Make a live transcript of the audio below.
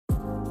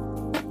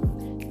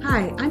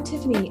Hi, I'm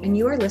Tiffany, and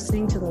you are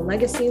listening to the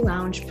Legacy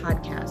Lounge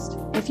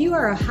podcast. If you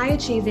are a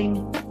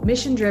high-achieving,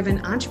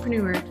 mission-driven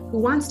entrepreneur who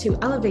wants to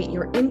elevate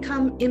your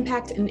income,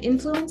 impact, and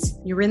influence,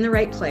 you're in the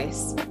right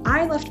place.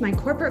 I left my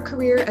corporate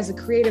career as a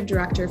creative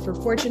director for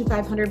Fortune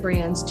 500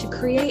 brands to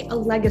create a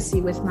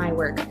legacy with my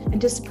work and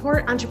to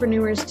support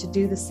entrepreneurs to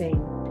do the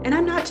same. And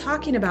I'm not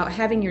talking about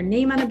having your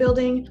name on a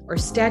building or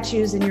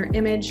statues in your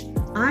image.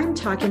 I'm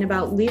talking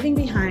about leaving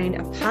behind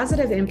a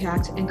positive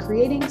impact and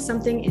creating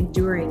something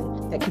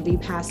enduring that can be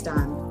passed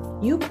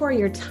on. You pour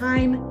your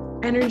time,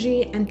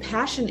 energy, and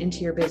passion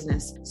into your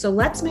business. So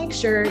let's make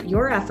sure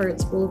your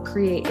efforts will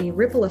create a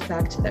ripple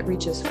effect that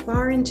reaches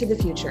far into the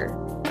future.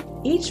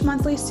 Each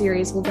monthly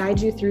series will guide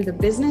you through the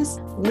business,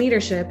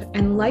 leadership,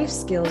 and life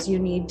skills you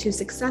need to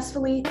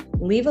successfully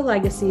leave a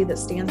legacy that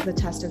stands the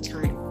test of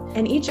time.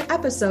 And each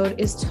episode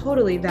is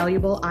totally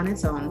valuable on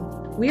its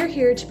own. We are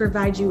here to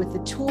provide you with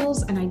the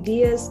tools and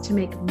ideas to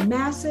make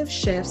massive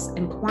shifts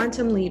and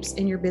quantum leaps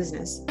in your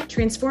business,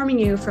 transforming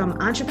you from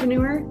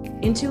entrepreneur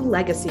into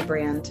legacy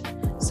brand.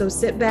 So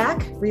sit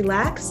back,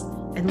 relax,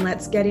 and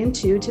let's get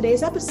into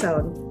today's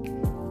episode.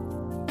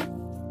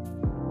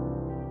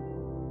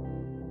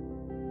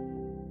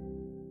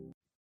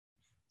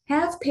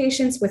 Have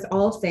patience with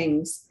all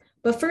things,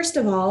 but first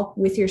of all,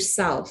 with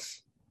yourself.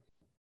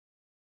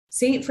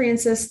 St.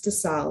 Francis de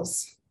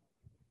Sales.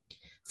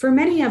 For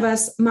many of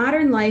us,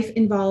 modern life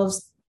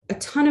involves a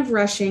ton of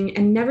rushing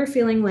and never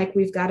feeling like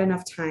we've got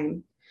enough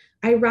time.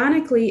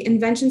 Ironically,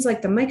 inventions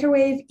like the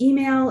microwave,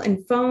 email,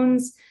 and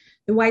phones,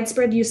 the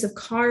widespread use of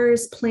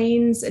cars,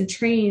 planes, and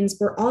trains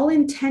were all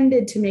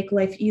intended to make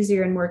life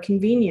easier and more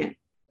convenient.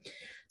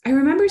 I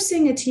remember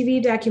seeing a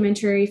TV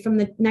documentary from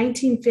the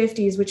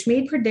 1950s which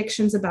made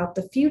predictions about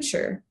the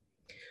future.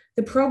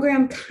 The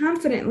program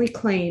confidently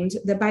claimed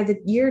that by the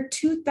year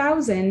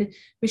 2000,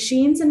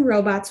 machines and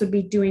robots would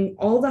be doing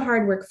all the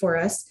hard work for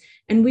us,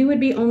 and we would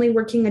be only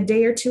working a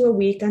day or two a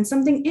week on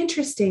something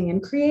interesting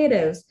and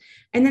creative,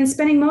 and then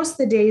spending most of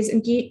the days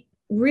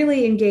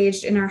really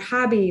engaged in our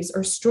hobbies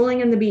or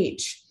strolling on the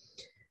beach.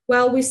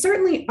 Well, we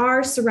certainly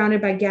are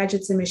surrounded by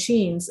gadgets and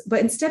machines,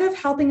 but instead of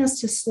helping us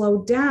to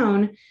slow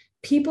down,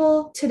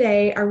 people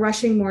today are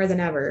rushing more than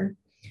ever.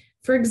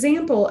 For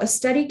example, a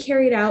study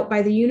carried out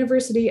by the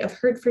University of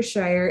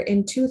Hertfordshire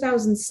in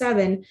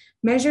 2007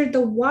 measured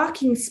the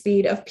walking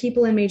speed of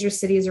people in major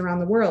cities around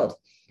the world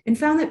and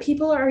found that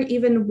people are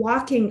even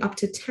walking up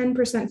to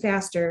 10%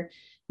 faster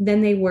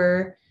than they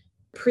were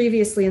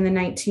previously in the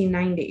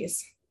 1990s.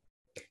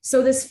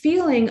 So this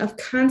feeling of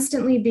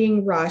constantly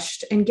being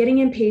rushed and getting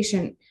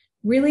impatient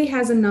really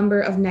has a number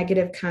of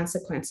negative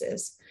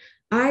consequences.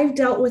 I've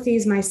dealt with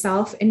these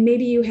myself, and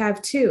maybe you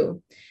have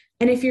too.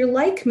 And if you're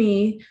like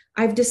me,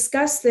 I've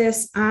discussed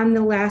this on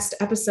the last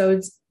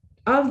episodes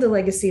of the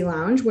Legacy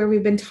Lounge, where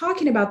we've been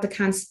talking about the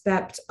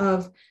concept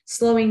of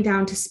slowing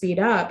down to speed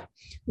up.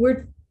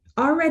 We're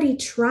already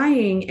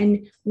trying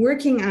and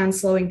working on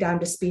slowing down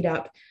to speed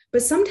up,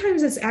 but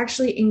sometimes it's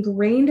actually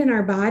ingrained in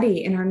our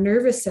body, in our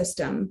nervous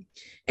system.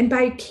 And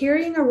by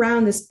carrying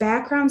around this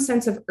background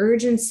sense of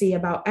urgency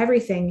about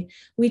everything,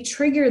 we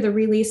trigger the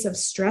release of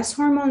stress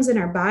hormones in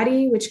our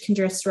body, which can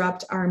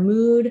disrupt our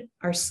mood,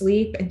 our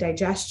sleep, and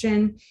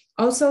digestion.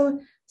 Also,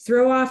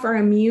 throw off our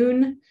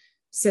immune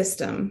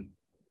system.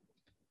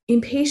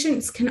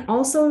 Impatience can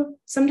also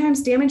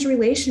sometimes damage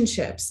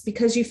relationships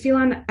because you feel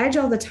on edge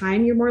all the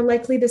time. You're more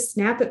likely to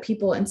snap at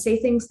people and say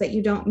things that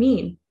you don't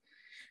mean.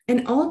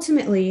 And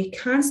ultimately,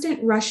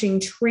 constant rushing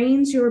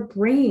trains your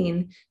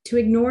brain to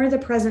ignore the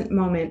present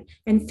moment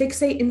and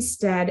fixate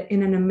instead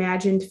in an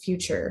imagined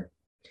future.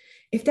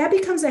 If that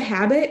becomes a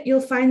habit,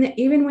 you'll find that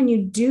even when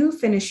you do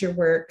finish your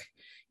work,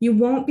 you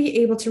won't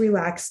be able to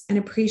relax and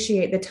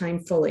appreciate the time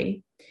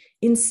fully.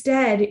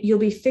 Instead, you'll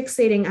be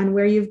fixating on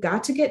where you've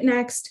got to get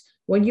next,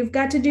 what you've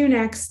got to do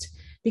next,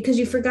 because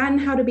you've forgotten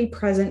how to be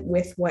present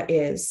with what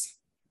is.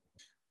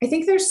 I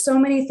think there's so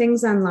many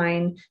things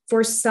online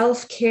for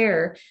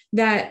self-care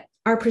that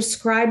are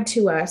prescribed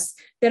to us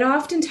that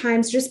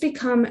oftentimes just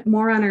become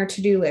more on our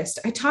to-do list.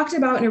 I talked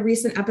about in a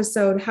recent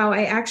episode how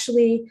I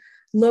actually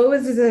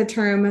loathe the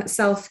term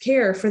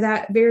self-care for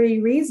that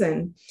very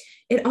reason.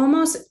 It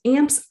almost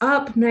amps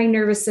up my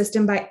nervous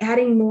system by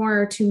adding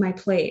more to my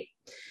plate.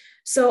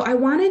 So I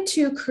wanted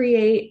to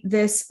create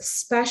this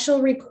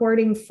special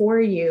recording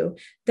for you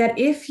that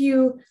if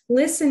you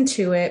listen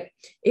to it,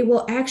 it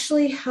will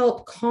actually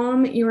help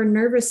calm your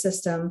nervous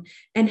system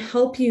and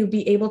help you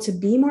be able to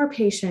be more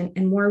patient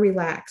and more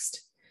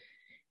relaxed.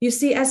 You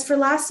see, as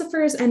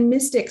philosophers and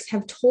mystics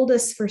have told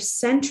us for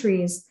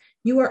centuries,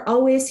 you are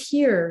always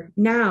here,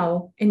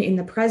 now, and in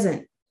the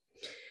present.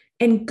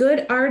 And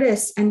good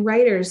artists and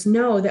writers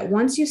know that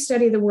once you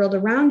study the world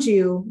around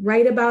you,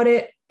 write about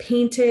it,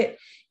 paint it,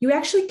 you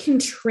actually can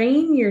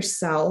train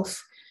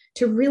yourself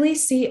to really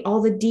see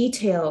all the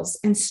details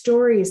and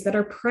stories that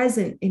are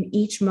present in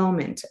each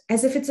moment,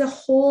 as if it's a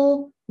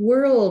whole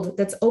world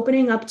that's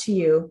opening up to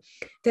you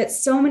that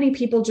so many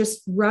people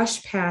just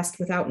rush past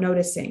without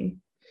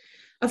noticing.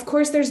 Of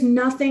course, there's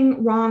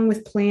nothing wrong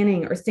with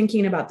planning or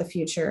thinking about the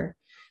future,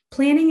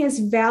 Planning is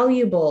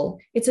valuable.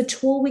 It's a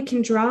tool we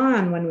can draw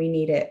on when we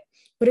need it.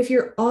 But if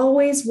you're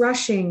always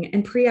rushing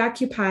and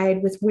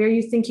preoccupied with where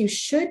you think you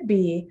should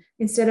be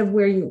instead of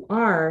where you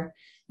are,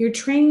 you're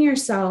training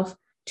yourself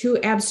to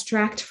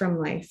abstract from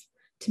life,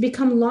 to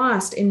become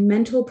lost in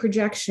mental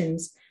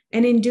projections.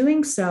 And in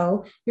doing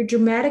so, you're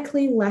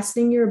dramatically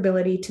lessening your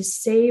ability to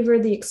savor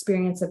the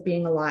experience of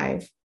being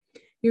alive.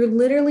 You're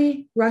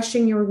literally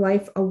rushing your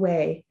life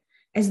away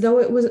as though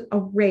it was a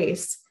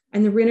race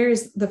and the winner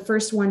is the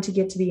first one to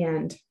get to the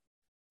end.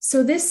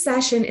 So this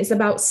session is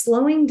about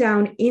slowing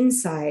down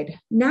inside,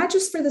 not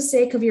just for the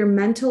sake of your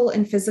mental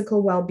and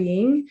physical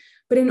well-being,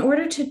 but in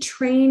order to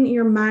train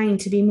your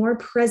mind to be more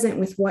present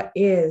with what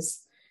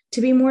is,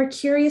 to be more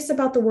curious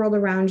about the world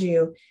around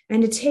you,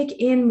 and to take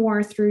in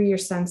more through your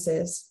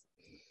senses.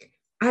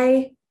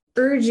 I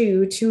urge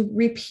you to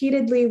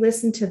repeatedly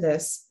listen to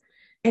this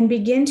and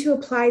begin to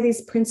apply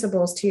these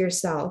principles to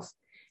yourself.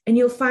 And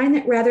you'll find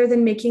that rather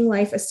than making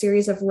life a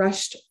series of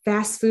rushed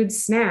fast food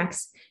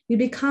snacks, you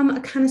become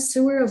a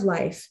connoisseur of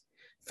life,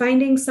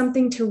 finding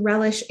something to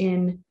relish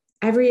in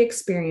every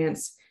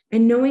experience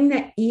and knowing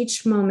that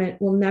each moment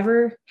will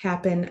never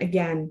happen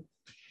again,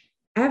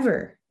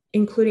 ever,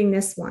 including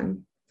this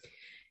one.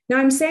 Now,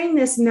 I'm saying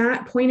this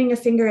not pointing a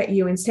finger at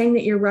you and saying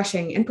that you're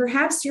rushing, and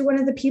perhaps you're one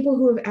of the people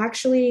who have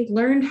actually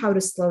learned how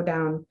to slow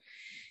down.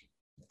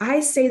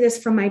 I say this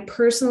from my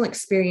personal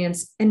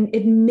experience and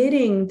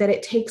admitting that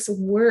it takes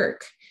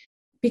work,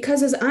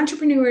 because as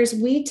entrepreneurs,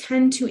 we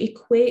tend to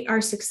equate our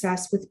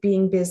success with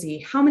being busy.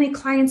 How many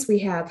clients we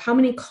have, how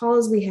many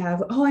calls we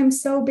have. Oh, I'm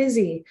so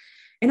busy.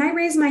 And I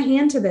raise my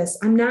hand to this.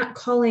 I'm not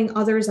calling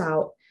others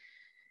out.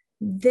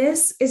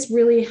 This is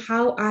really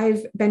how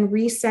I've been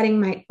resetting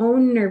my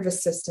own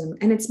nervous system.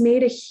 And it's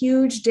made a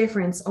huge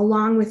difference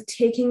along with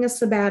taking a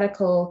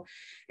sabbatical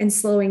and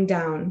slowing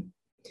down.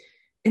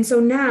 And so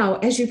now,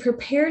 as you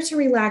prepare to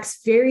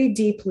relax very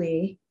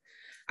deeply,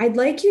 I'd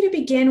like you to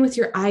begin with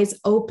your eyes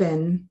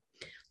open,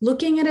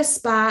 looking at a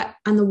spot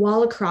on the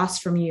wall across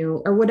from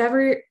you or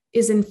whatever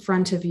is in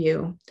front of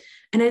you.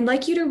 And I'd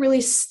like you to really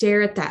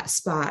stare at that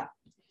spot,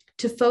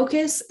 to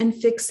focus and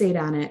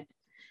fixate on it,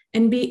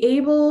 and be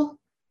able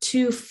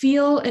to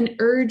feel an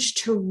urge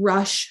to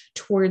rush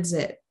towards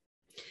it,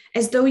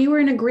 as though you were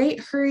in a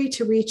great hurry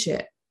to reach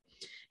it.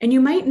 And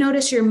you might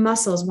notice your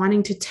muscles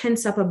wanting to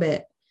tense up a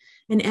bit.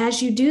 And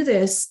as you do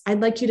this,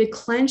 I'd like you to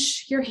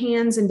clench your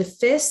hands into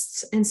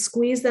fists and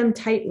squeeze them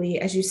tightly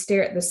as you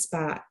stare at the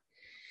spot.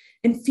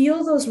 And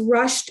feel those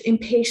rushed,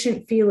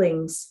 impatient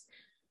feelings,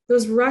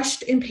 those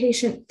rushed,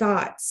 impatient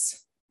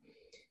thoughts.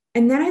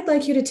 And then I'd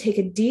like you to take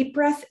a deep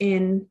breath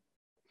in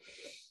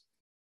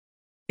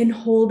and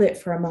hold it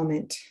for a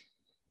moment.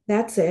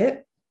 That's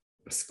it.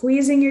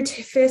 Squeezing your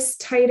fists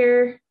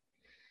tighter,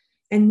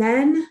 and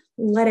then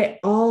let it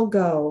all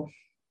go.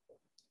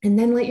 And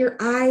then let your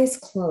eyes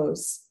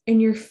close and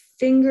your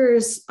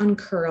fingers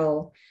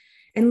uncurl,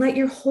 and let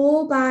your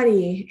whole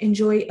body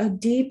enjoy a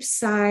deep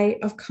sigh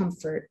of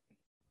comfort.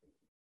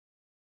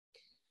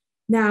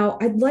 Now,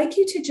 I'd like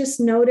you to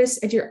just notice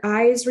as your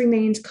eyes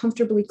remained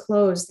comfortably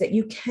closed that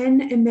you can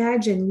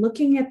imagine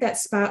looking at that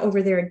spot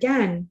over there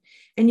again,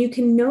 and you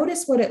can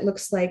notice what it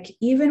looks like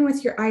even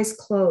with your eyes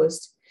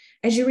closed.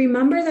 As you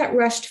remember that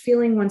rushed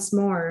feeling once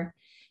more,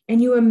 and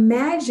you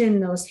imagine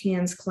those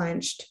hands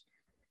clenched,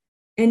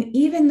 and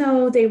even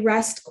though they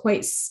rest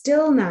quite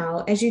still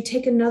now, as you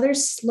take another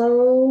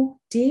slow,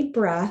 deep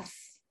breath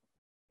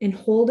and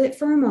hold it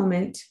for a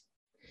moment,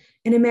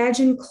 and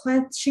imagine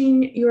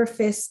clenching your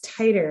fist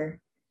tighter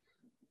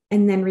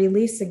and then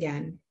release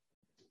again.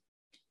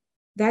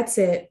 That's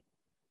it.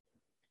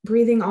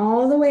 Breathing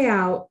all the way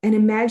out and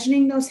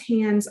imagining those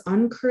hands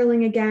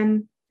uncurling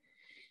again.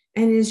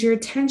 And as your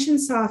attention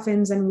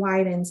softens and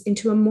widens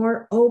into a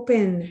more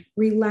open,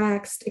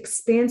 relaxed,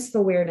 expansive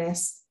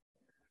awareness,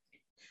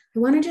 I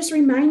want to just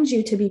remind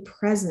you to be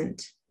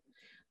present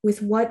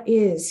with what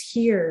is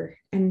here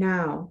and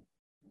now.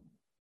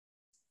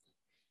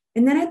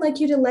 And then I'd like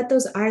you to let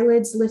those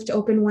eyelids lift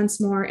open once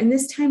more, and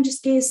this time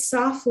just gaze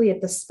softly at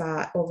the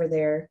spot over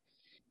there.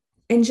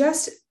 And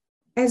just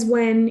as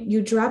when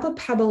you drop a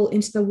pebble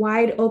into the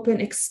wide open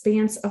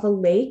expanse of a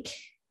lake,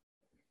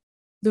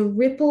 the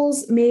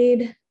ripples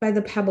made by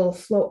the pebble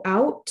flow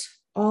out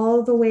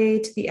all the way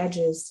to the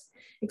edges,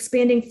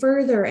 expanding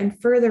further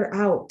and further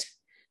out,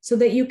 so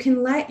that you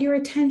can let your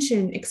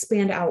attention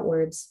expand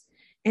outwards.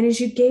 And as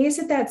you gaze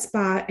at that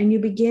spot and you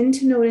begin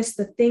to notice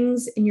the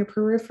things in your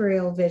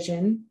peripheral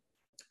vision,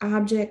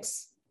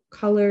 objects,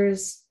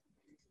 colors,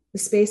 the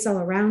space all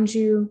around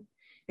you,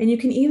 and you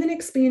can even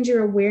expand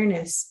your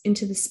awareness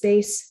into the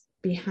space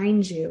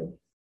behind you.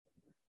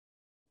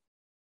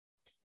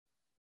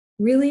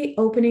 Really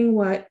opening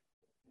what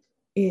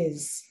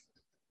is.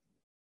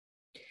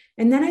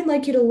 And then I'd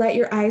like you to let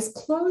your eyes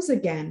close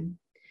again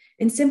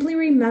and simply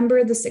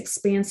remember this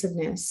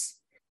expansiveness.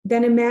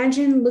 Then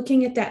imagine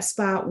looking at that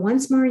spot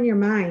once more in your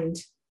mind.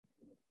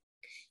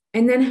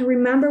 And then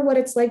remember what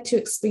it's like to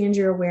expand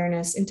your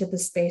awareness into the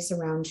space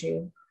around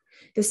you,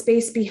 the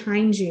space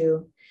behind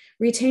you,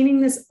 retaining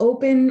this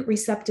open,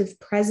 receptive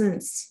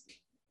presence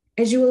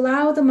As you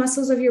allow the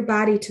muscles of your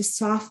body to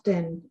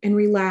soften and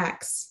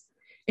relax,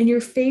 and your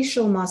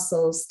facial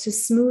muscles to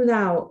smooth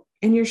out,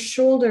 and your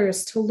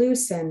shoulders to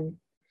loosen,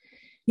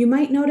 you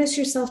might notice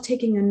yourself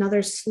taking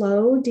another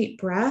slow, deep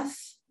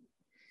breath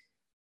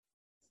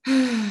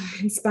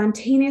and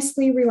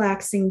spontaneously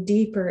relaxing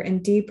deeper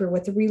and deeper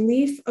with the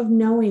relief of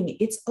knowing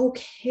it's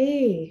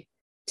okay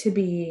to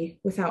be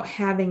without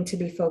having to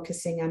be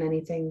focusing on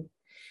anything.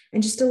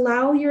 And just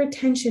allow your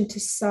attention to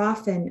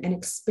soften and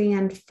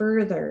expand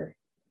further,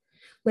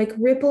 like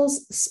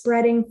ripples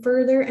spreading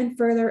further and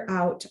further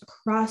out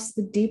across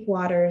the deep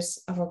waters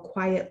of a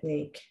quiet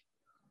lake.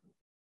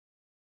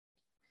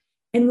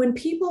 And when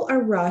people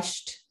are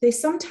rushed, they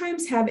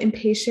sometimes have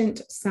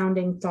impatient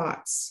sounding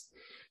thoughts.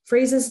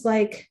 Phrases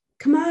like,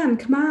 come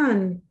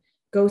on,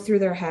 go through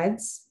their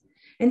heads.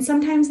 And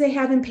sometimes they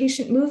have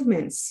impatient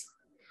movements,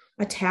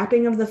 a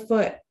tapping of the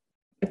foot,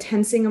 a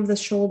tensing of the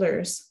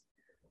shoulders.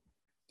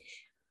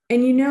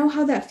 And you know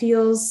how that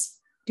feels,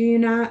 do you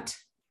not?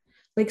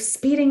 Like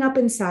speeding up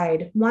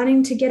inside,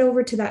 wanting to get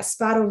over to that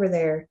spot over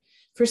there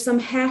for some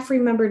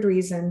half-remembered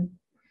reason.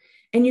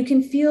 And you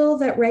can feel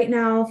that right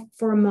now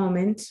for a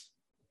moment,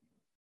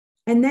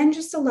 and then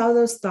just allow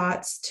those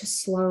thoughts to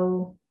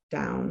slow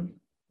down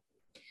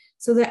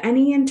so that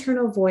any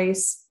internal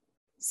voice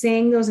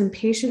saying those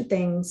impatient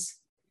things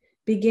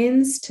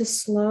begins to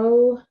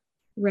slow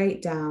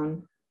right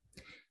down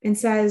and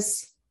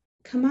says,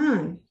 come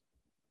on.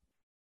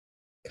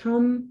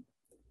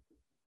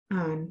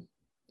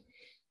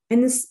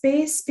 And the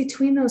space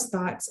between those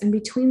thoughts and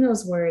between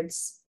those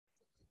words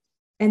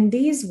and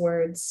these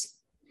words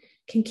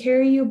can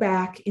carry you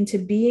back into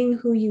being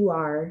who you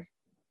are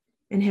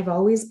and have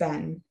always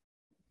been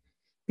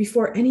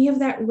before any of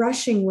that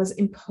rushing was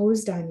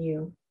imposed on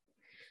you.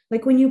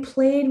 Like when you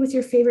played with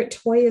your favorite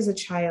toy as a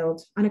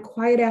child on a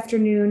quiet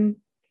afternoon,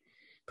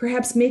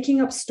 perhaps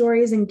making up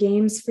stories and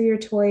games for your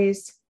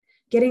toys,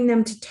 getting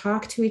them to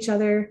talk to each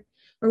other,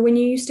 or when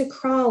you used to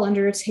crawl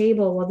under a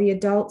table while the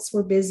adults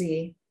were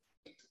busy,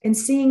 and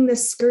seeing the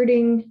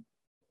skirting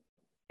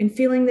and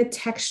feeling the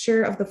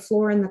texture of the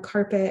floor and the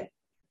carpet,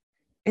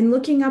 and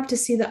looking up to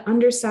see the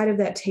underside of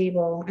that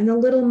table and the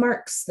little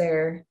marks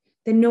there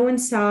that no one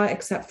saw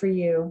except for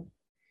you,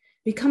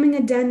 becoming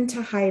a den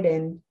to hide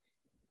in,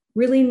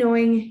 really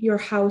knowing your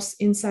house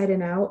inside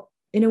and out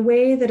in a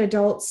way that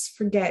adults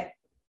forget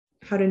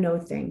how to know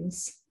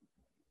things.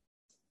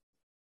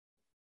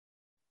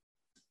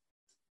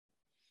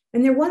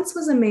 And there once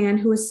was a man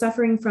who was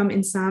suffering from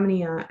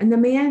insomnia, and the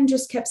man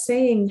just kept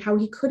saying how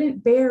he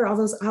couldn't bear all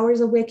those hours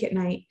awake at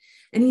night,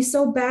 and he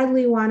so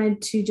badly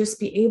wanted to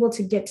just be able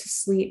to get to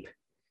sleep.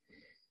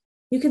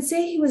 You could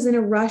say he was in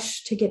a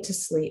rush to get to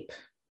sleep.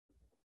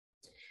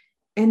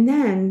 And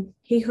then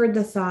he heard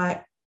the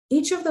thought,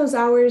 each of those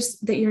hours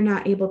that you're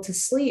not able to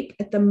sleep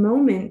at the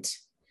moment,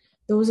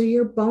 those are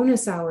your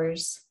bonus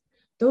hours.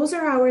 Those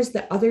are hours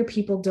that other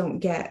people don't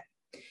get.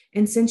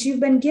 And since you've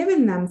been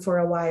given them for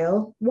a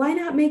while, why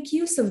not make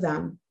use of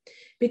them?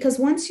 Because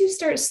once you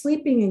start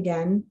sleeping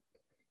again,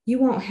 you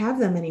won't have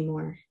them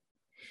anymore.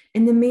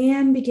 And the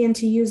man began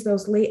to use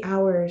those late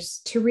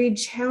hours to read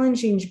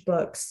challenging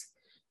books,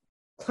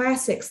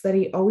 classics that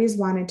he always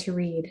wanted to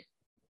read,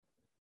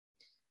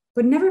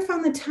 but never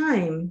found the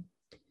time.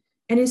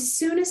 And as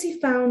soon as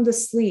he found the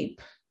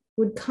sleep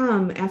would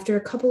come after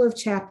a couple of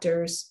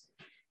chapters,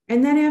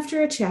 and then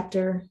after a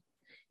chapter,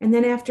 and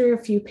then after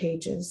a few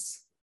pages.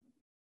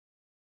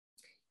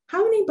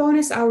 How many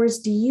bonus hours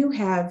do you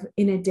have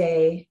in a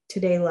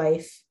day-to-day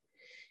life?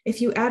 If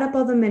you add up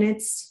all the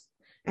minutes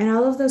and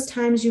all of those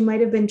times you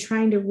might have been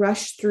trying to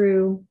rush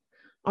through,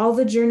 all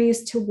the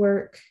journeys to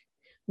work,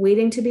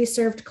 waiting to be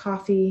served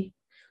coffee,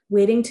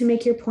 waiting to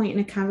make your point in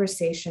a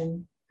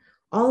conversation,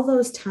 all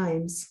those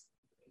times,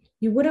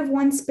 you would have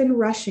once been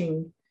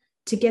rushing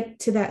to get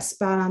to that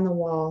spot on the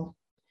wall,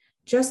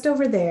 just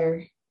over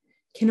there,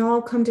 can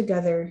all come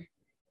together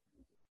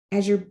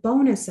as your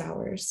bonus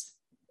hours,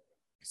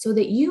 so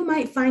that you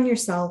might find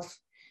yourself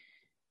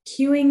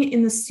queuing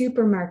in the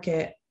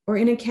supermarket or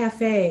in a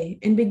cafe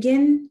and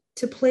begin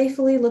to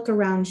playfully look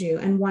around you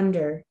and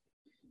wonder,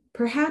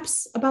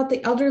 perhaps about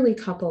the elderly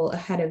couple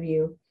ahead of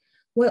you,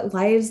 what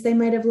lives they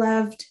might have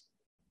lived,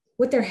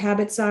 what their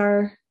habits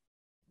are,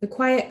 the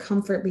quiet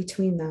comfort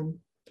between them,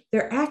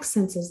 their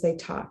accents as they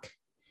talk.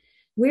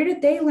 Where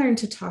did they learn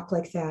to talk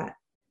like that?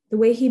 The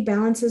way he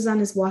balances on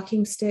his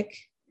walking stick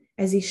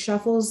as he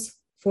shuffles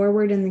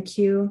forward in the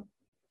queue,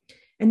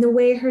 and the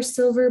way her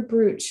silver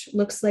brooch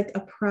looks like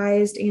a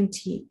prized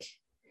antique,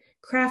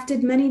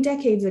 crafted many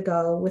decades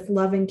ago with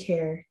love and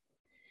care.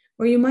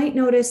 Or you might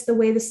notice the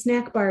way the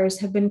snack bars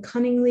have been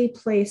cunningly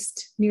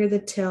placed near the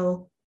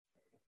till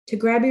to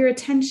grab your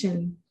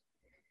attention,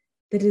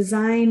 the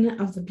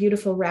design of the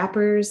beautiful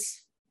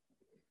wrappers,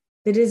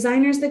 the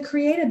designers that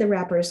created the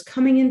wrappers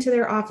coming into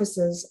their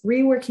offices,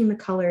 reworking the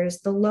colors,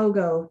 the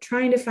logo,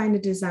 trying to find a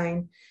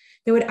design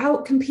that would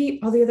outcompete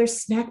all the other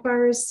snack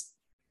bars.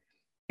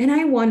 And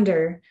I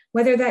wonder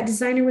whether that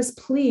designer was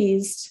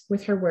pleased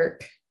with her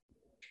work.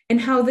 and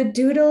how the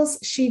doodles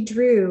she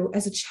drew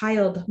as a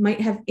child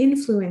might have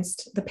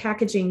influenced the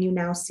packaging you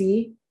now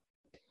see.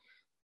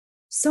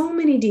 So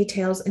many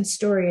details and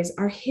stories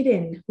are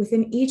hidden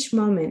within each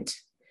moment,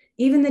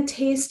 even the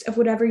taste of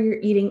whatever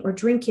you're eating or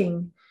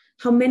drinking.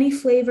 How many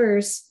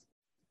flavors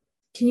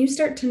can you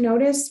start to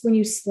notice when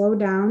you slow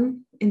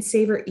down and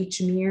savor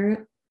each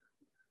meal,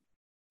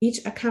 each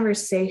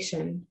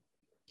conversation,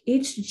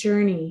 each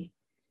journey,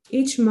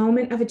 each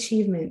moment of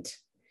achievement,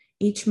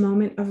 each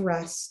moment of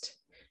rest,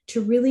 to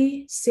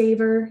really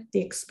savor the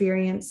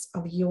experience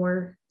of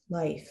your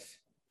life.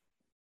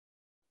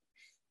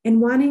 And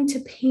wanting to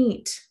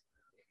paint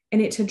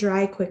and it to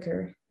dry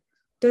quicker,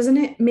 doesn't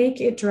it make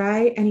it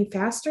dry any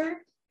faster?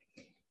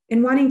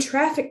 And wanting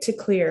traffic to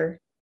clear,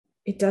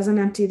 it doesn't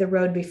empty the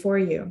road before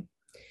you.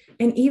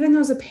 And even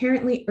those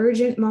apparently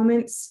urgent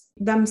moments,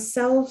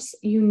 themselves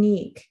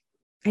unique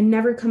and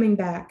never coming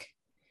back.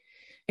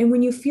 And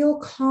when you feel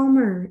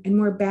calmer and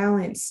more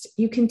balanced,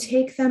 you can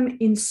take them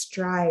in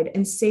stride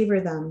and savor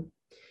them,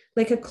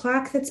 like a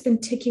clock that's been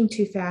ticking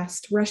too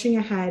fast, rushing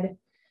ahead,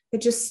 that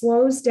just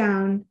slows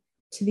down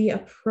to the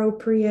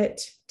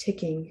appropriate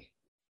ticking.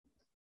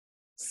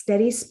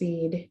 Steady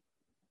speed.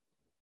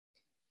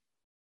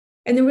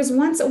 And there was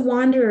once a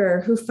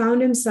wanderer who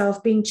found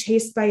himself being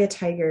chased by a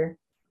tiger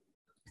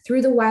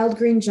through the wild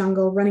green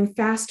jungle, running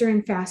faster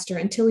and faster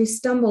until he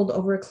stumbled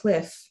over a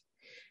cliff.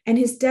 And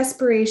his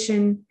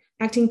desperation,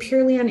 acting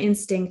purely on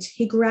instinct,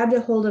 he grabbed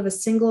a hold of a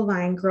single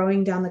vine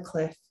growing down the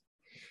cliff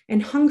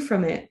and hung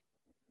from it.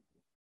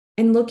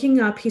 And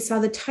looking up, he saw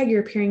the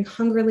tiger peering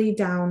hungrily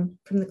down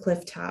from the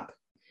cliff top.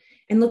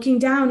 And looking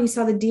down, he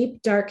saw the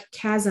deep, dark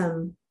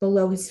chasm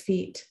below his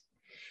feet.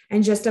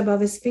 And just above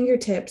his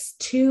fingertips,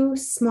 two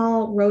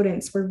small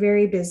rodents were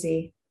very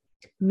busy,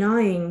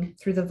 gnawing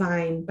through the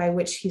vine by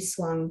which he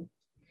swung.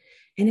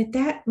 And at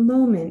that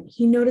moment,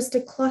 he noticed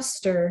a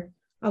cluster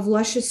of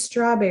luscious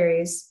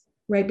strawberries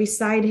right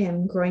beside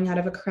him, growing out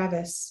of a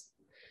crevice,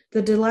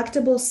 the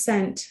delectable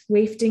scent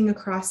wafting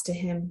across to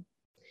him.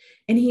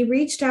 And he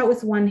reached out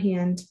with one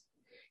hand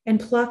and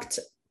plucked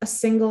a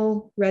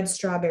single red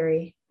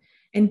strawberry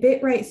and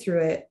bit right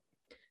through it.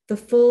 The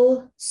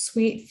full,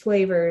 sweet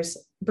flavors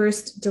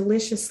burst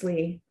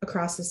deliciously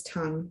across his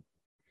tongue,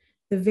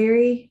 the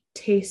very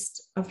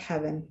taste of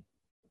heaven.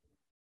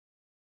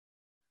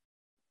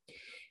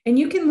 And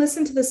you can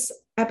listen to this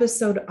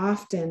episode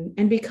often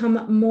and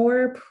become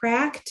more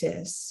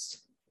practiced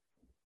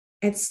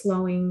at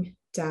slowing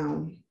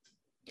down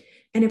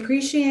and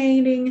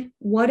appreciating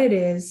what it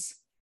is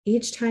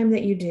each time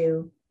that you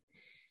do.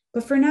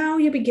 But for now,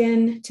 you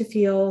begin to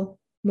feel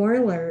more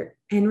alert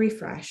and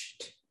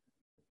refreshed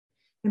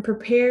and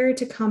prepare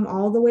to come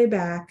all the way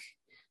back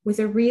with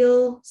a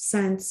real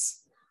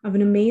sense of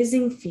an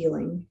amazing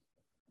feeling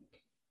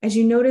as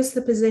you notice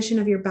the position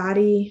of your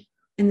body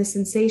and the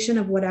sensation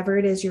of whatever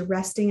it is you're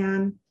resting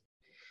on.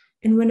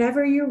 And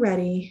whenever you're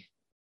ready,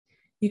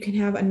 you can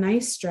have a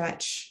nice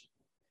stretch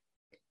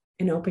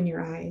and open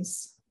your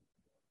eyes.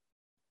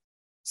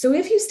 So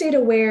if you stayed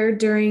aware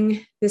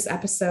during this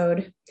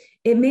episode,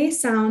 it may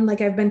sound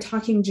like I've been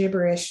talking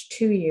gibberish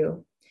to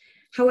you.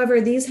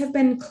 However, these have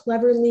been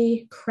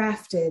cleverly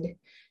crafted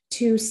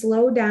to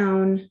slow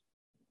down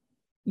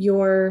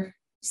your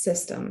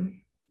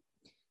system.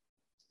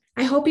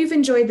 I hope you've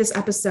enjoyed this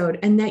episode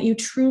and that you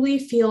truly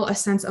feel a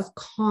sense of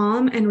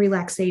calm and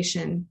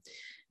relaxation.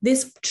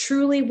 This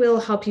truly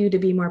will help you to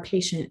be more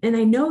patient. And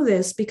I know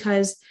this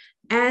because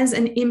as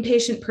an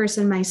impatient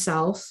person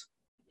myself,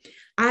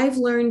 I've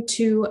learned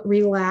to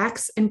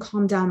relax and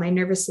calm down my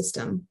nervous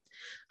system.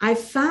 I've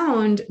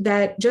found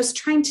that just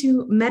trying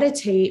to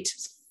meditate,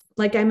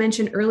 like I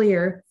mentioned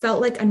earlier,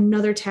 felt like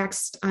another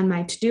task on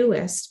my to-do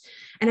list.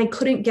 And I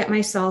couldn't get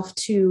myself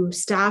to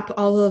stop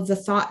all of the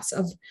thoughts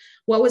of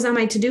what was on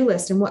my to-do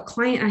list and what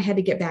client I had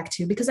to get back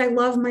to because I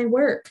love my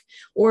work,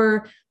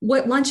 or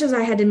what lunches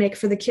I had to make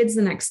for the kids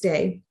the next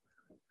day.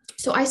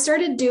 So I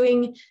started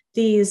doing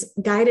these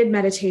guided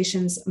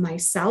meditations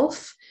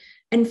myself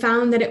and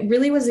found that it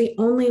really was the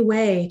only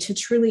way to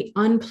truly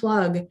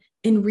unplug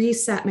and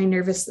reset my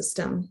nervous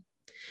system.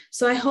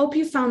 So I hope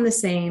you found the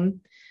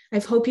same. I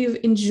hope you've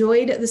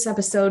enjoyed this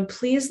episode.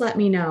 Please let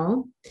me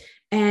know.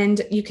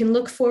 And you can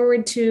look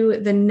forward to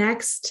the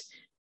next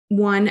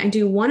one. I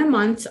do one a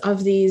month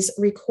of these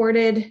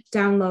recorded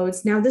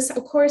downloads. Now, this,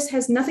 of course,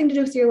 has nothing to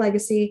do with your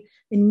legacy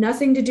and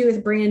nothing to do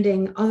with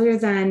branding, other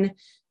than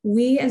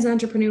we as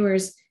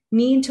entrepreneurs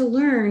need to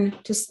learn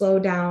to slow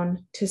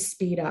down, to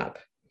speed up.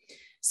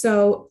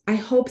 So I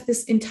hope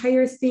this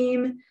entire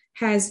theme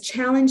has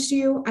challenged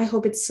you. I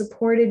hope it's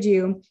supported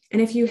you.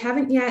 And if you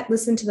haven't yet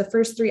listened to the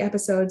first 3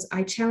 episodes,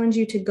 I challenge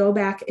you to go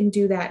back and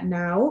do that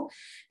now.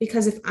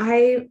 Because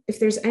if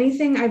there's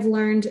anything I've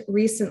learned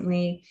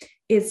recently,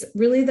 it's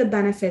really the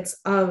benefits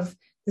of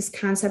this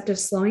concept of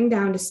slowing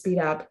down to speed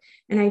up.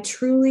 And I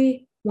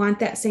truly want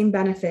that same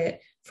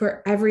benefit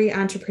for every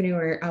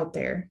entrepreneur out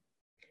there.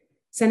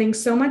 Sending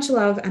so much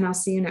love, and I'll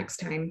see you next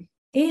time.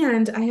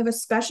 And I have a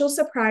special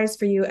surprise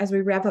for you as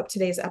we wrap up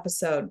today's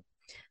episode.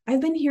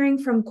 I've been hearing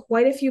from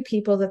quite a few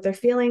people that they're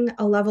feeling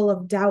a level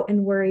of doubt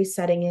and worry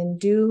setting in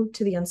due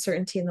to the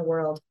uncertainty in the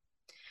world.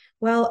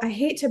 Well, I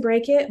hate to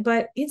break it,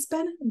 but it's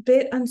been a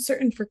bit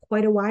uncertain for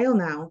quite a while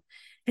now.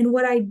 And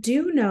what I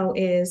do know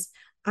is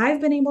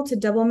I've been able to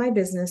double my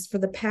business for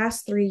the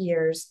past 3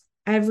 years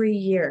every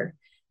year.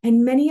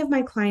 And many of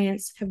my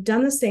clients have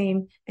done the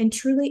same and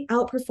truly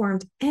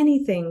outperformed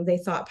anything they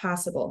thought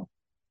possible.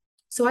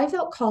 So I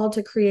felt called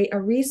to create a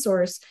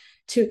resource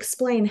to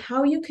explain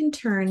how you can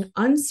turn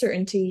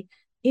uncertainty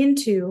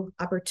into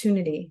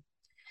opportunity.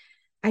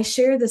 I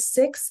share the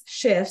 6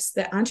 shifts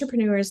that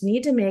entrepreneurs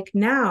need to make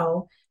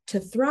now to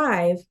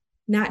thrive,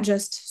 not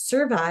just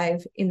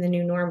survive in the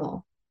new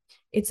normal.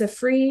 It's a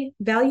free,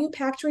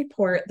 value-packed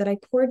report that I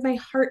poured my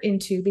heart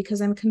into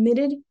because I'm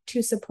committed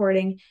to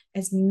supporting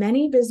as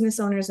many business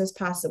owners as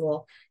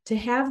possible to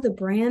have the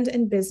brand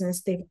and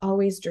business they've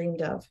always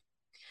dreamed of.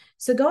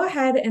 So go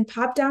ahead and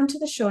pop down to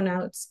the show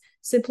notes,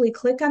 simply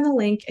click on the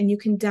link, and you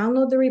can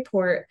download the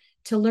report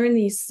to learn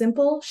these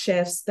simple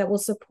shifts that will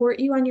support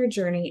you on your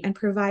journey and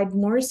provide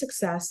more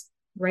success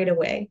right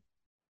away.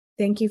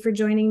 Thank you for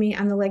joining me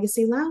on the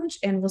Legacy Lounge,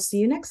 and we'll see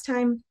you next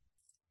time.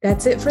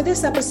 That's it for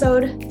this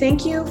episode.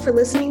 Thank you for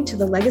listening to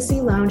the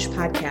Legacy Lounge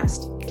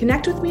podcast.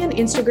 Connect with me on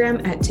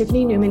Instagram at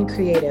Tiffany Newman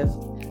Creative.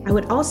 I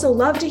would also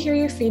love to hear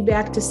your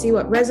feedback to see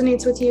what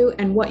resonates with you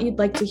and what you'd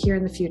like to hear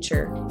in the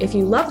future. If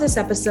you love this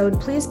episode,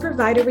 please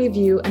provide a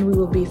review and we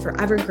will be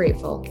forever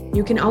grateful.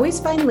 You can always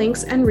find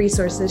links and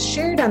resources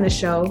shared on the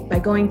show by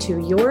going to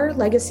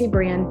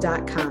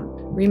yourlegacybrand.com.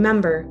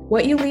 Remember,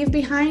 what you leave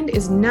behind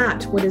is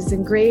not what is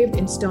engraved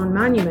in stone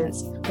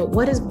monuments, but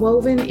what is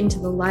woven into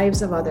the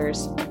lives of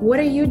others. What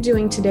are you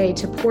doing today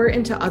to pour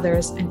into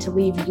others and to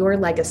leave your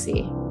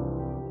legacy?